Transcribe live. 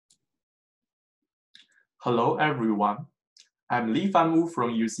Hello everyone, I'm Li Fanwu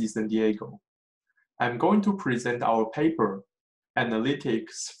from UC San Diego. I'm going to present our paper,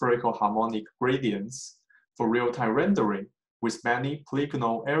 Analytic Spherical Harmonic Gradients for real-time rendering with many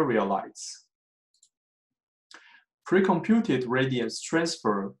polygonal area lights. Pre-computed radiance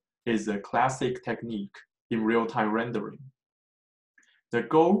transfer is a classic technique in real-time rendering. The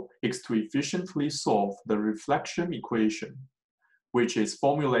goal is to efficiently solve the reflection equation, which is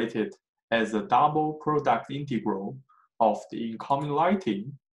formulated as a double product integral of the incoming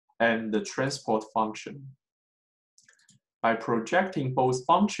lighting and the transport function. By projecting both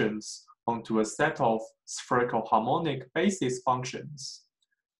functions onto a set of spherical harmonic basis functions,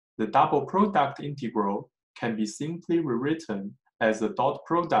 the double product integral can be simply rewritten as a dot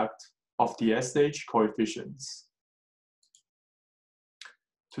product of the SH coefficients.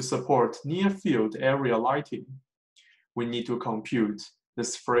 To support near-field area lighting, we need to compute the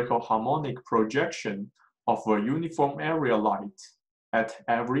spherical harmonic projection of a uniform area light at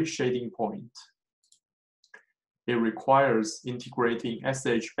every shading point. It requires integrating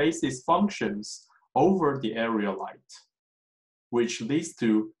SH basis functions over the area light, which leads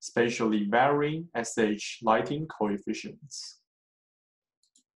to spatially varying SH lighting coefficients.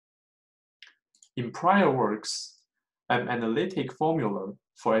 In prior works, an analytic formula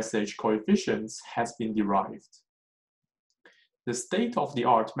for SH coefficients has been derived. The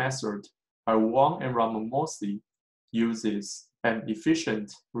state-of-the-art method by Wang and Ramamurthy uses an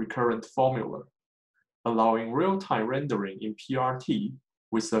efficient recurrent formula, allowing real-time rendering in PRT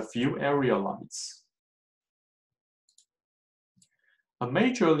with a few area lights. A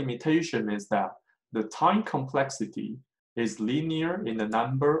major limitation is that the time complexity is linear in the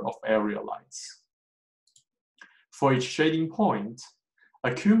number of area lights. For each shading point,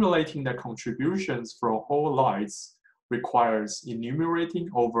 accumulating the contributions from all lights requires enumerating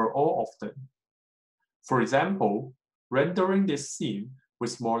over all of them. For example, rendering this scene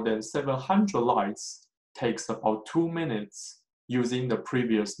with more than 700 lights takes about 2 minutes using the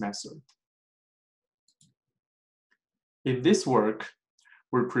previous method. In this work,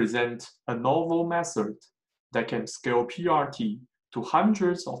 we present a novel method that can scale PRT to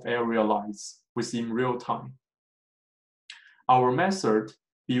hundreds of area lights within real time. Our method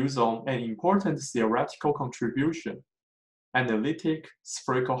builds on an important theoretical contribution, analytic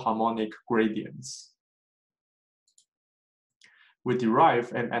spherical harmonic gradients. We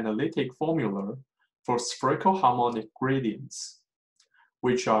derive an analytic formula for spherical harmonic gradients,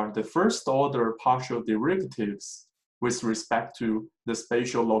 which are the first-order partial derivatives with respect to the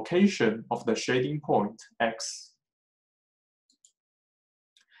spatial location of the shading point x.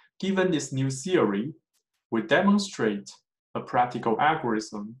 Given this new theory, we demonstrate a practical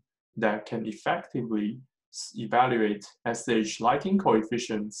algorithm that can effectively evaluate SH lighting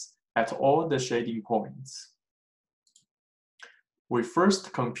coefficients at all the shading points. We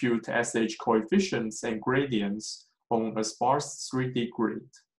first compute SH coefficients and gradients on a sparse 3D grid.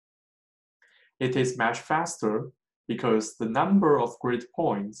 It is much faster because the number of grid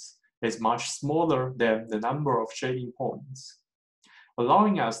points is much smaller than the number of shading points,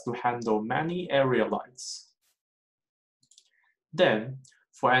 allowing us to handle many area lights. Then,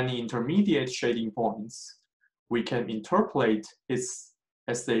 for any intermediate shading points, we can interpolate its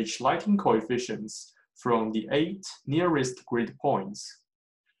SH lighting coefficients from the 8 nearest grid points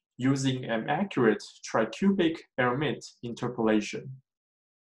using an accurate tricubic Hermite interpolation.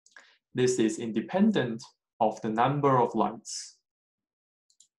 This is independent of the number of lights.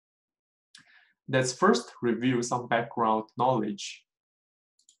 Let's first review some background knowledge.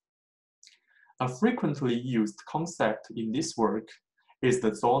 A frequently used concept in this work is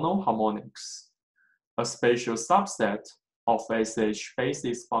the zonal harmonics, a spatial subset of SH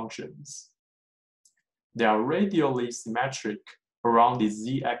basis functions. They are radially symmetric around the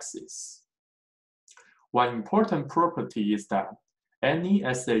z-axis. One important property is that any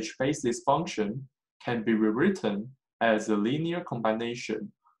SH basis function can be rewritten as a linear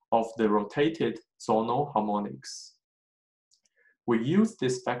combination of the rotated zonal harmonics. We use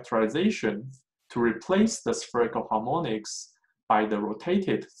this factorization to replace the spherical harmonics by the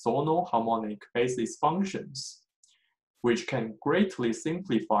rotated zonal harmonic basis functions, which can greatly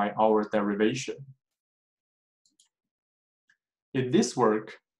simplify our derivation. In this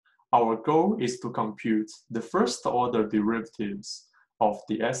work, our goal is to compute the first-order derivatives of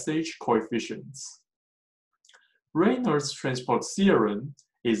the SH coefficients. Raynor's transport theorem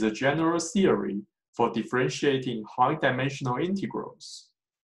is a general theory for differentiating high-dimensional integrals.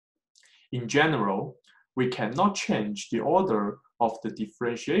 In general, we cannot change the order of the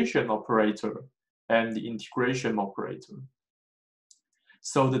differentiation operator and the integration operator.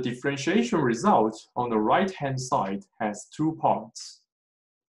 So the differentiation result on the right-hand side has two parts.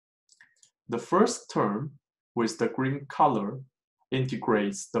 The first term, with the green color,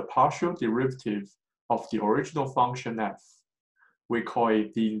 integrates the partial derivative of the original function f. We call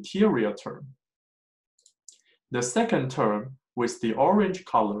it the interior term. The second term, with the orange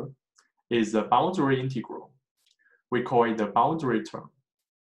color, is the boundary integral. We call it the boundary term.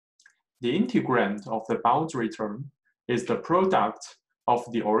 The integrand of the boundary term is the product of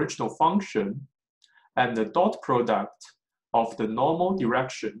the original function and the dot product of the normal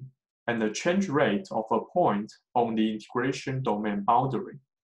direction and the change rate of a point on the integration domain boundary.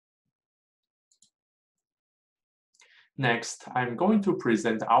 Next, I'm going to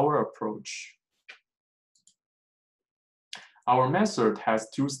present our approach. Our method has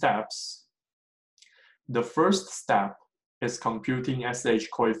two steps. The first step is computing SH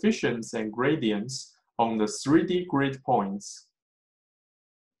coefficients and gradients on the 3D grid points.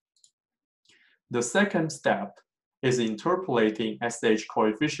 The second step is interpolating SH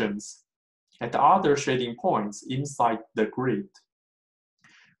coefficients at other shading points inside the grid.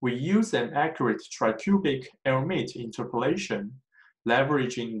 We use an accurate tricubic Hermite interpolation,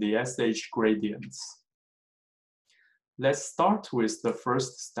 leveraging the SH gradients. Let's start with the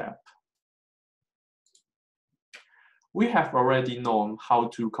first step. We have already known how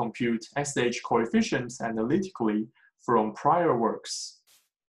to compute SH coefficients analytically from prior works.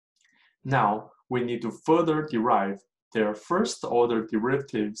 Now, we need to further derive their first-order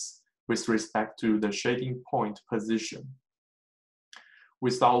derivatives with respect to the shading point position.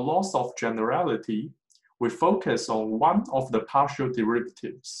 Without loss of generality, we focus on one of the partial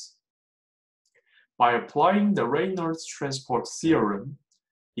derivatives. By applying the Reynolds transport theorem,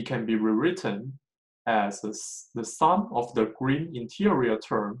 it can be rewritten as the sum of the green interior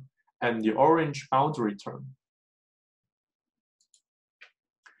term and the orange boundary term.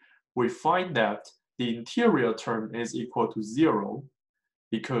 We find that the interior term is equal to 0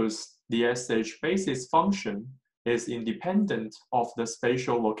 because the SH basis function is independent of the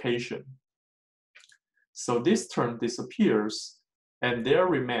spatial location. So this term disappears, and there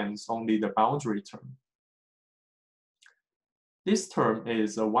remains only the boundary term. This term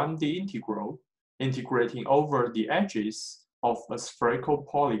is a 1D integral integrating over the edges of a spherical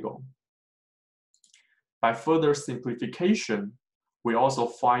polygon. By further simplification, we also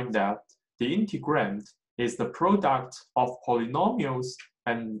find that the integrand is the product of polynomials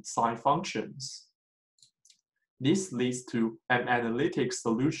and sine functions. This leads to an analytic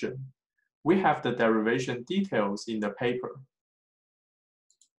solution. We have the derivation details in the paper.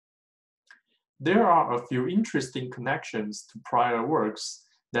 There are a few interesting connections to prior works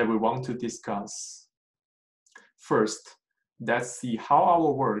that we want to discuss. First, let's see how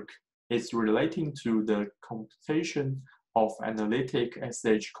our work is relating to the computation of analytic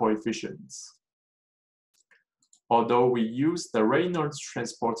SH coefficients. Although we use the Reynolds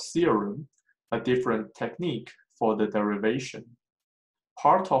transport theorem, a different technique for the derivation,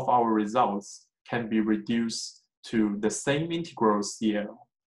 part of our results can be reduced to the same integral CL.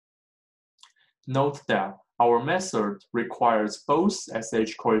 Note that our method requires both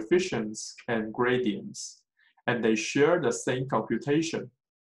SH coefficients and gradients, and they share the same computation.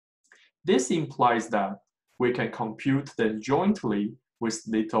 This implies that we can compute them jointly with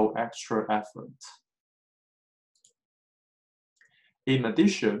little extra effort. In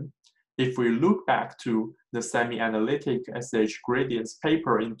addition, if we look back to the semi-analytic SH gradients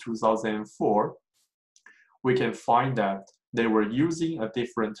paper in 2004, we can find that they were using a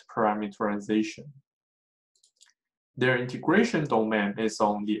different parameterization. Their integration domain is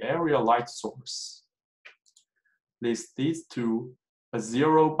on the area light source. This leads to a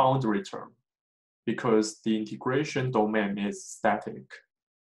 0 boundary term because the integration domain is static.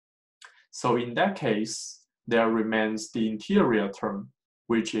 So in that case, there remains the interior term,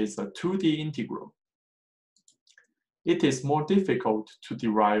 which is a 2D integral. It is more difficult to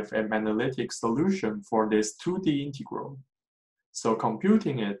derive an analytic solution for this 2D integral, so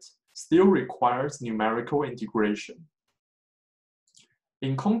computing it still requires numerical integration.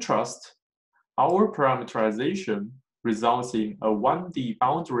 In contrast, our parameterization results in a 1D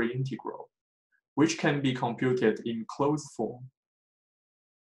boundary integral, which can be computed in closed form.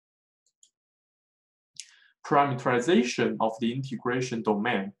 Parameterization of the integration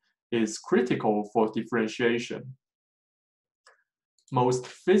domain is critical for differentiation. Most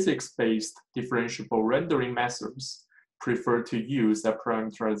physics-based differentiable rendering methods prefer to use a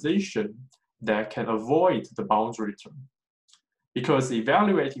parameterization that can avoid the boundary term, because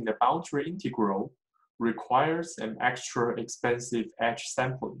evaluating the boundary integral requires an extra expensive edge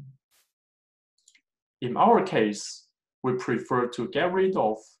sampling. In our case, we prefer to get rid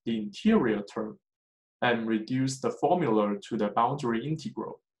of the interior term and reduce the formula to the boundary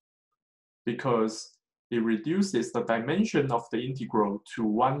integral, because it reduces the dimension of the integral to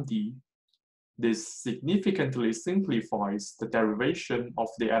 1D. This significantly simplifies the derivation of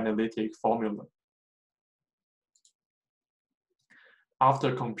the analytic formula.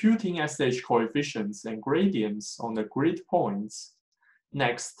 After computing SH coefficients and gradients on the grid points,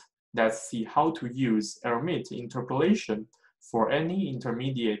 next, let's see how to use Hermite interpolation for any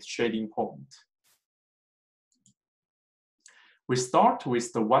intermediate shading point. We start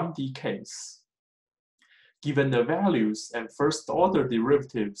with the 1D case. Given the values and first-order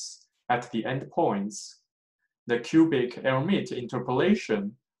derivatives at the endpoints, the cubic Hermite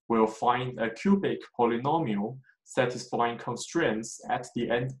interpolation will find a cubic polynomial satisfying constraints at the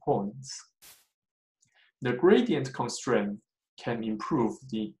endpoints. The gradient constraint can improve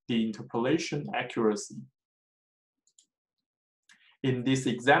the interpolation accuracy. In this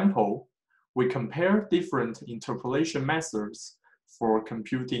example, we compare different interpolation methods for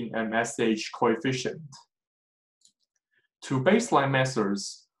computing an SH coefficient. Two baseline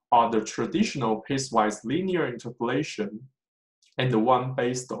methods are the traditional piecewise linear interpolation and the one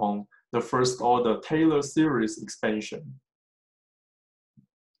based on the first-order Taylor series expansion.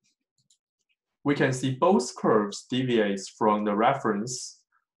 We can see both curves deviate from the reference,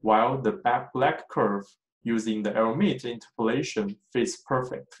 while the black curve using the Hermite interpolation fits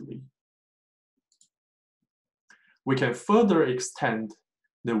perfectly. We can further extend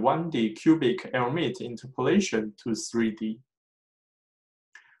the 1D cubic Hermite interpolation to 3D.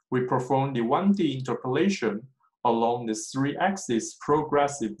 We perform the 1D interpolation along the 3 axes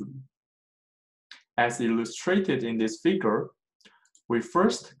progressively. As illustrated in this figure, we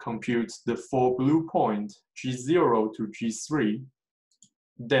first compute the 4 blue points G0 to G3,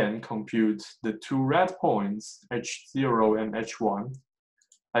 then compute the 2 red points H0 and H1,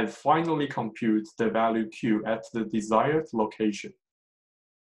 and finally compute the value Q at the desired location.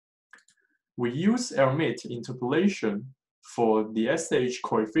 We use Hermite interpolation for the SH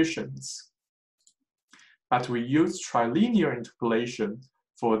coefficients, but we use trilinear interpolation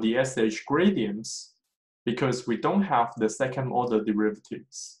for the SH gradients because we don't have the second-order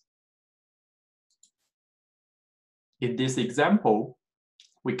derivatives. In this example,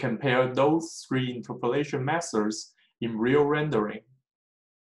 we compare those 3 interpolation methods in real rendering.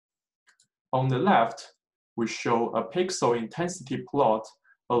 On the left, we show a pixel intensity plot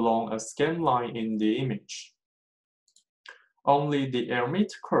along a scan line in the image. Only the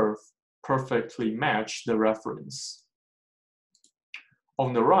Hermite curve perfectly matches the reference.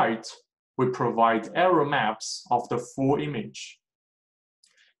 On the right, we provide error maps of the full image.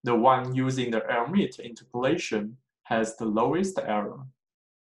 The one using the Hermite interpolation has the lowest error.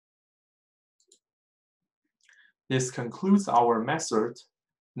 This concludes our method.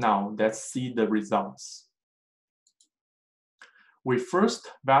 Now let's see the results. We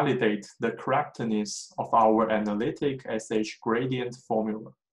first validate the correctness of our analytic SH gradient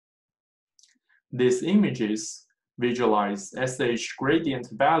formula. These images visualize SH gradient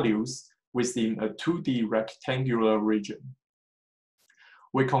values within a 2D rectangular region.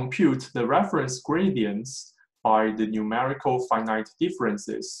 We compute the reference gradients by the numerical finite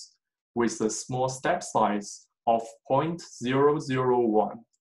differences with a small step size of 0.001.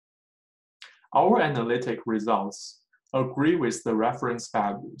 Our analytic results agree with the reference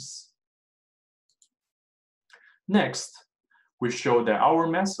values. Next, we show that our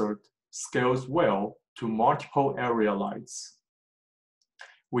method scales well to multiple area lights.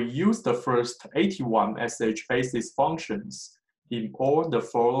 We use the first 81 SH basis functions in all the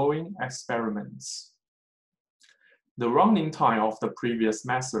following experiments. The running time of the previous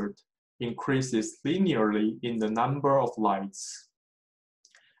method increases linearly in the number of lights.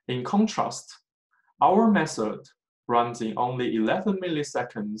 In contrast, our method runs in only 11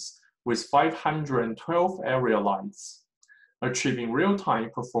 milliseconds with 512 area lights, achieving real-time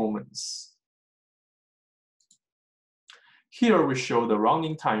performance. Here we show the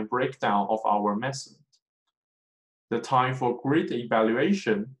running time breakdown of our method. The time for grid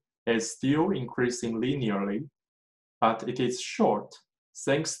evaluation is still increasing linearly, but it is short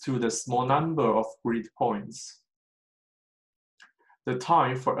thanks to the small number of grid points. The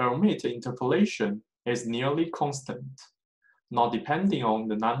time for Hermite interpolation is nearly constant, not depending on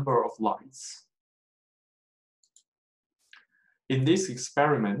the number of lights. In this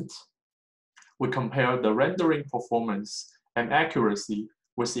experiment, we compare the rendering performance and accuracy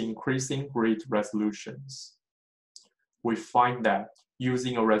with increasing grid resolutions. We find that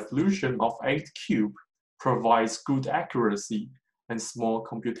using a resolution of 8 cube provides good accuracy and small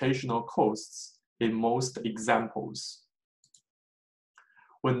computational costs in most examples.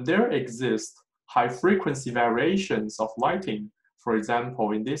 When there exist high-frequency variations of lighting, for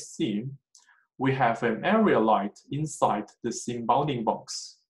example, in this scene, we have an area light inside the scene bounding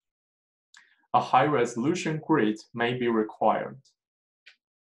box. A high-resolution grid may be required.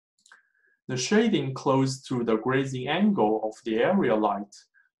 The shading close to the grazing angle of the area light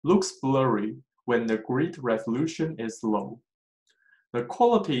looks blurry when the grid resolution is low. The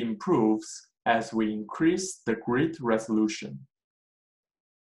quality improves as we increase the grid resolution.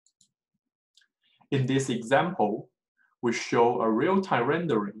 In this example, we show a real-time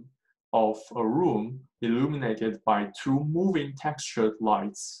rendering of a room illuminated by two moving textured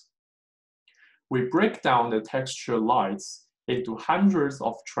lights. We break down the textured lights into hundreds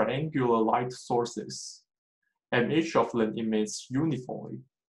of triangular light sources, and each of them emits uniformly.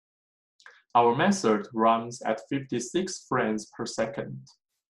 Our method runs at 56 frames per second.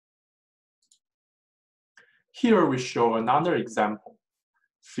 Here we show another example,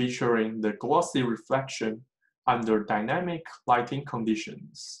 featuring the glossy reflection under dynamic lighting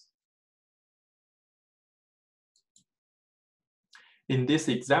conditions. In this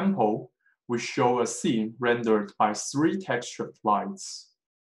example, we show a scene rendered by 3 textured lights.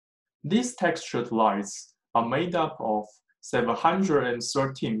 These textured lights are made up of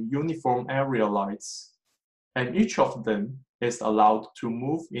 713 uniform area lights, and each of them is allowed to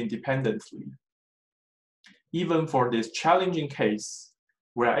move independently. Even for this challenging case,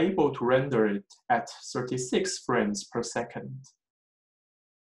 we are able to render it at 36 frames per second.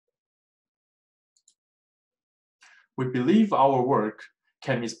 We believe our work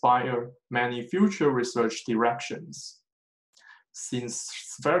can inspire many future research directions. Since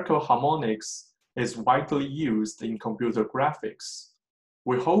spherical harmonics is widely used in computer graphics,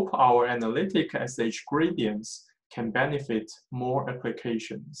 we hope our analytic SH gradients can benefit more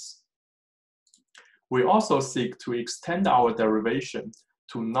applications. We also seek to extend our derivation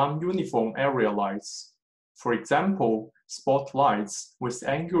to non-uniform area lights, for example, spotlights with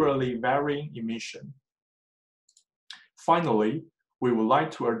angularly varying emission. Finally, we would like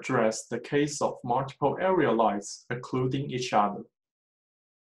to address the case of multiple area lights occluding each other.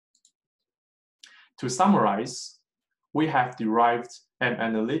 To summarize, we have derived an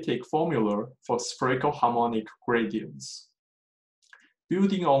analytic formula for spherical harmonic gradients.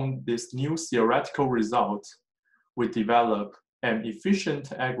 Building on this new theoretical result, we develop an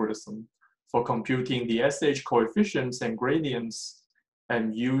efficient algorithm for computing the SH coefficients and gradients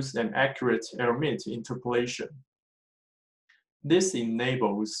and use an accurate Hermite interpolation. This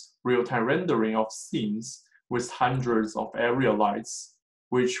enables real-time rendering of scenes with hundreds of area lights,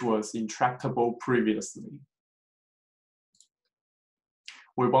 which was intractable previously.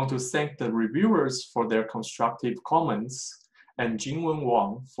 We want to thank the reviewers for their constructive comments and Jingwen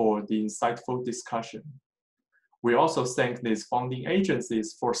Wang for the insightful discussion. We also thank these funding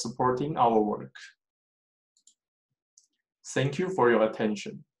agencies for supporting our work. Thank you for your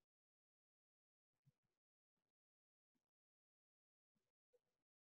attention.